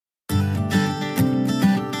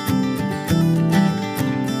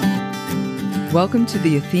Welcome to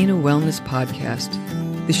the Athena Wellness Podcast,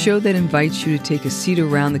 the show that invites you to take a seat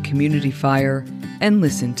around the community fire and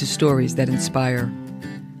listen to stories that inspire.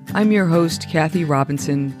 I'm your host, Kathy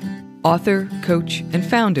Robinson, author, coach, and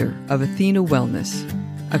founder of Athena Wellness,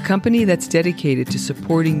 a company that's dedicated to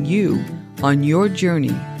supporting you on your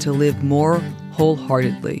journey to live more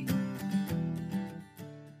wholeheartedly.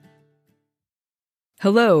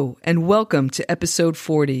 Hello, and welcome to episode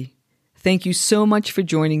 40. Thank you so much for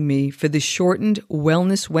joining me for this shortened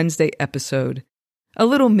Wellness Wednesday episode, a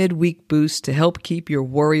little midweek boost to help keep your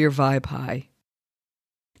warrior vibe high.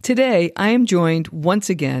 Today, I am joined once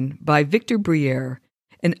again by Victor Briere,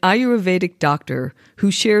 an Ayurvedic doctor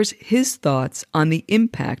who shares his thoughts on the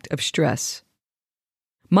impact of stress.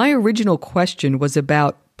 My original question was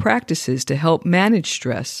about practices to help manage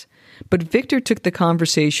stress, but Victor took the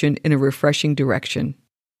conversation in a refreshing direction.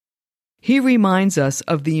 He reminds us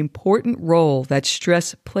of the important role that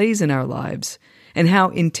stress plays in our lives and how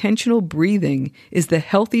intentional breathing is the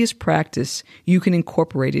healthiest practice you can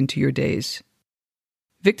incorporate into your days.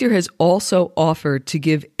 Victor has also offered to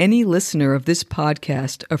give any listener of this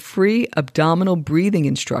podcast a free abdominal breathing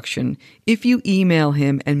instruction if you email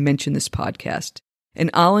him and mention this podcast,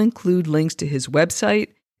 and I'll include links to his website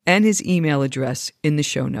and his email address in the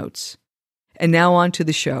show notes. And now on to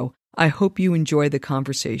the show. I hope you enjoy the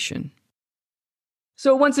conversation.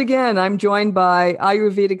 So once again, I'm joined by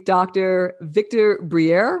Ayurvedic Dr. Victor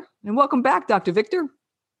Briere. And welcome back, Dr. Victor.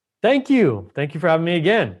 Thank you. Thank you for having me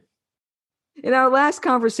again. In our last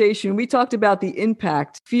conversation, we talked about the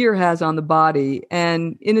impact fear has on the body.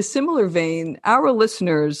 And in a similar vein, our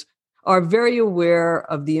listeners are very aware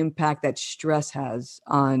of the impact that stress has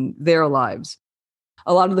on their lives.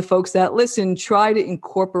 A lot of the folks that listen try to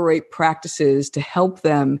incorporate practices to help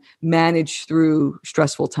them manage through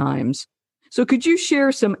stressful times. So could you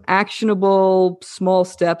share some actionable small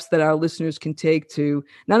steps that our listeners can take to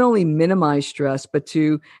not only minimize stress, but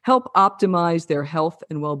to help optimize their health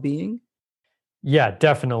and well-being? Yeah,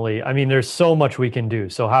 definitely. I mean, there's so much we can do.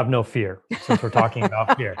 So have no fear since we're talking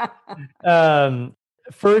about fear.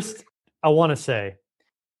 First, I want to say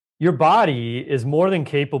your body is more than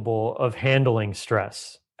capable of handling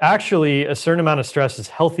stress. Actually, a certain amount of stress is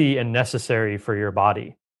healthy and necessary for your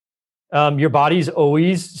body. Your body's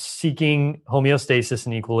always seeking homeostasis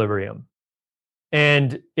and equilibrium.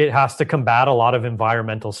 And it has to combat a lot of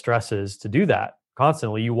environmental stresses to do that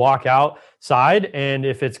constantly. You walk outside, and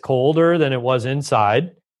if it's colder than it was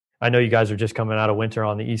inside, I know you guys are just coming out of winter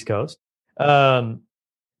on the East Coast,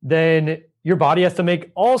 then your body has to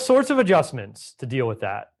make all sorts of adjustments to deal with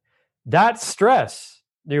that. That's stress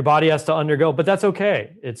that your body has to undergo, but that's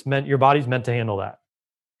okay. Your body's meant to handle that.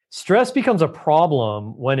 Stress becomes a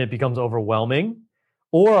problem when it becomes overwhelming,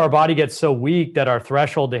 or our body gets so weak that our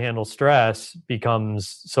threshold to handle stress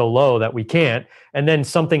becomes so low that we can't, and then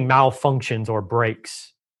something malfunctions or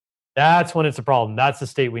breaks. That's when it's a problem. That's the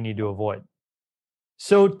state we need to avoid.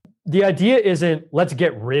 So the idea isn't let's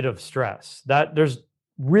get rid of stress. That there's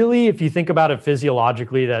really, if you think about it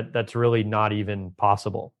physiologically, that's really not even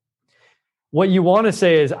possible. What you want to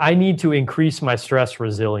say is, I need to increase my stress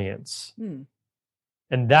resilience.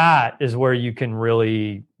 And that is where you can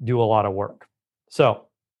really do a lot of work. So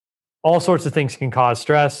all sorts of things can cause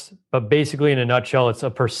stress, but basically in a nutshell, it's a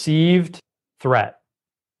perceived threat.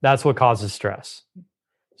 That's what causes stress.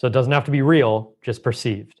 So it doesn't have to be real, just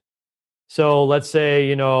perceived. So let's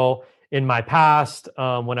say, in my past,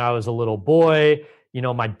 when I was a little boy,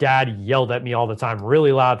 my dad yelled at me all the time,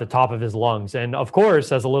 really loud at the top of his lungs. And of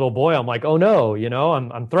course, as a little boy, I'm like, oh no,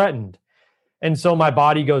 I'm threatened. And so my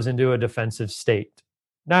body goes into a defensive state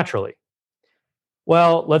naturally.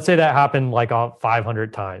 Well, let's say that happened like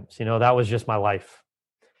 500 times. That was just my life.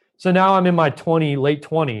 So now I'm in my late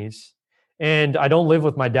 20s, and I don't live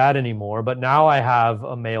with my dad anymore, but now I have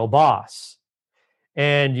a male boss.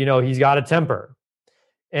 And, he's got a temper.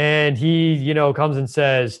 And he, comes and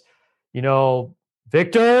says,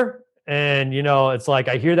 Victor, and, it's like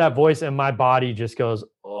I hear that voice and my body just goes,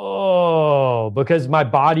 oh, because my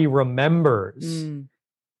body remembers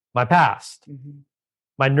my past.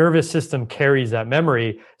 My nervous system carries that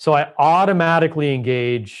memory. So I automatically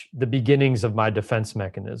engage the beginnings of my defense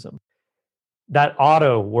mechanism. That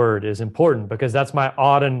auto word is important because that's my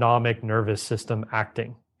autonomic nervous system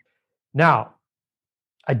acting. Now,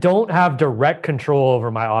 I don't have direct control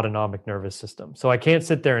over my autonomic nervous system. So I can't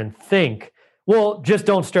sit there and think, well, just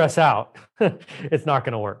don't stress out. It's not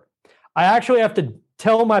going to work. I actually have to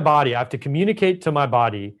tell my body, I have to communicate to my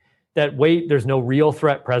body that, wait, there's no real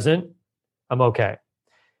threat present. I'm okay.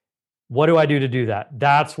 What do I do to do that?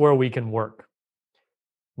 That's where we can work.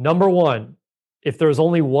 Number one, if there's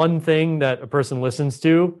only one thing that a person listens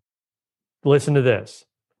to, listen to this.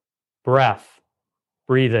 Breath,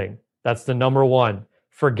 breathing. That's the number one.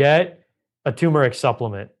 Forget a turmeric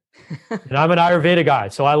supplement. And I'm an Ayurveda guy,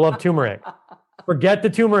 so I love turmeric. Forget the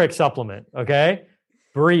turmeric supplement, okay?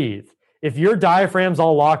 Breathe. If your diaphragm's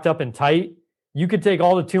all locked up and tight, you could take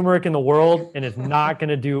all the turmeric in the world and it's not going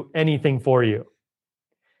to do anything for you.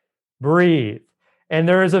 Breathe. And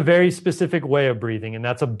there is a very specific way of breathing, and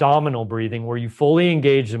that's abdominal breathing, where you fully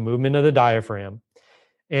engage the movement of the diaphragm.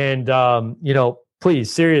 And,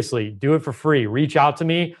 please, seriously, do it for free. Reach out to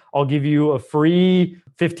me. I'll give you a free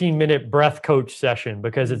 15-minute breath coach session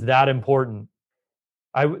because it's that important.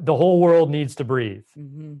 The whole world needs to breathe.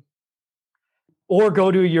 Mm-hmm. Or go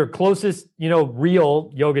to your closest,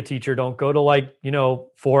 real yoga teacher. Don't go to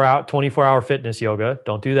 24-hour fitness yoga.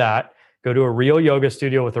 Don't do that. Go to a real yoga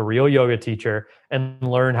studio with a real yoga teacher and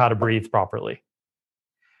learn how to breathe properly.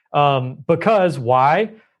 Because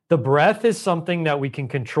why? The breath is something that we can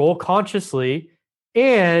control consciously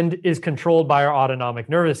and is controlled by our autonomic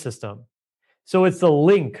nervous system. So it's the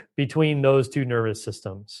link between those two nervous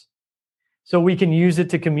systems. So we can use it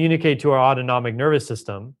to communicate to our autonomic nervous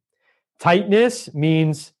system. Tightness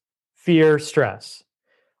means fear, stress.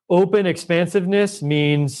 Open expansiveness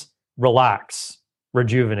means relax,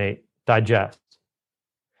 rejuvenate, digest.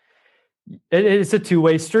 It's a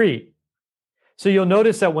two-way street. So you'll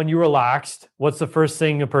notice that when you're relaxed, what's the first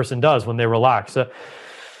thing a person does when they relax?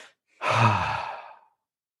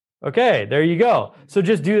 Okay, there you go. So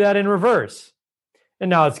just do that in reverse. And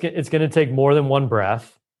now it's going to take more than one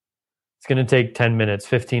breath. It's going to take 10 minutes,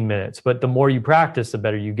 15 minutes. But the more you practice, the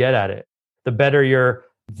better you get at it. The better your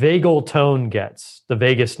vagal tone gets. The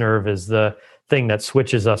vagus nerve is the thing that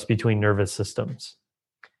switches us between nervous systems.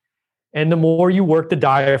 And the more you work the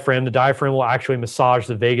diaphragm will actually massage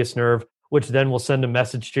the vagus nerve, which then will send a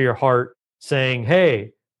message to your heart saying,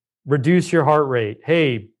 hey, reduce your heart rate.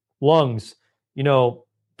 Hey, lungs,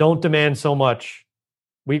 don't demand so much.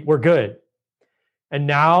 We're good. And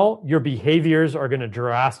now your behaviors are going to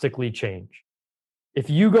drastically change. If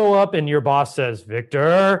you go up and your boss says,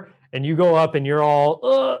 Victor, and you go up and you're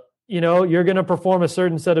all, you're going to perform a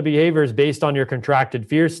certain set of behaviors based on your contracted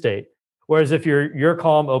fear state. Whereas if you're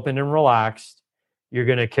calm, open, and relaxed, you're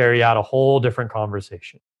going to carry out a whole different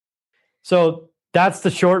conversation. So that's the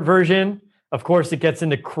short version. Of course, it gets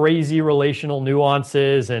into crazy relational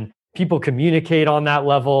nuances and people communicate on that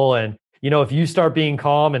level. And, if you start being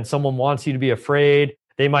calm and someone wants you to be afraid,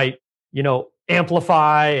 they might,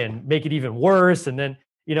 amplify and make it even worse. And then,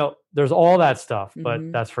 there's all that stuff,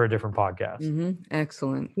 but that's for a different podcast. Mm-hmm.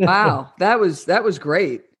 Excellent. Wow. that was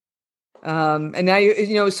great. And now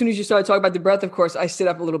as soon as you started talking about the breath, of course, I sit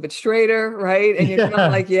up a little bit straighter, right? And you're kind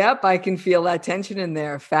of like, yep, I can feel that tension in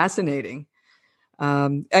there. Fascinating.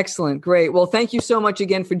 Excellent. Great. Well, thank you so much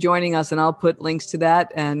again for joining us. And I'll put links to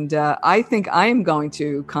that. And I think I am going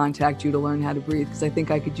to contact you to learn how to breathe because I think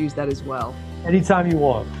I could use that as well. Anytime you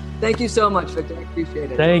want. Thank you so much, Victor. I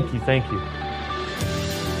appreciate it. Thank you.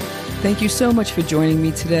 Thank you so much for joining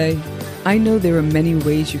me today. I know there are many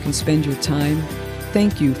ways you can spend your time.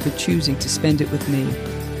 Thank you for choosing to spend it with me.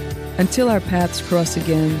 Until our paths cross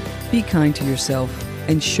again, be kind to yourself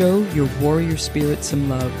and show your warrior spirit some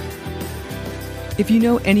love. If you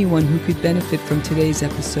know anyone who could benefit from today's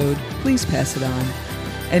episode, please pass it on.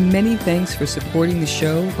 And many thanks for supporting the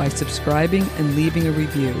show by subscribing and leaving a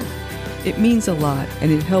review. It means a lot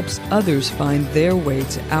and it helps others find their way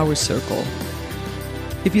to our circle.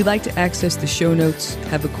 If you'd like to access the show notes,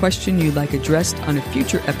 have a question you'd like addressed on a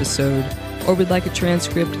future episode, or would like a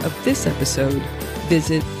transcript of this episode,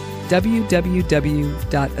 visit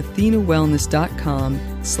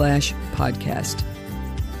www.athenawellness.com/podcast.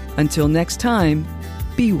 Until next time,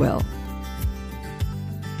 be well.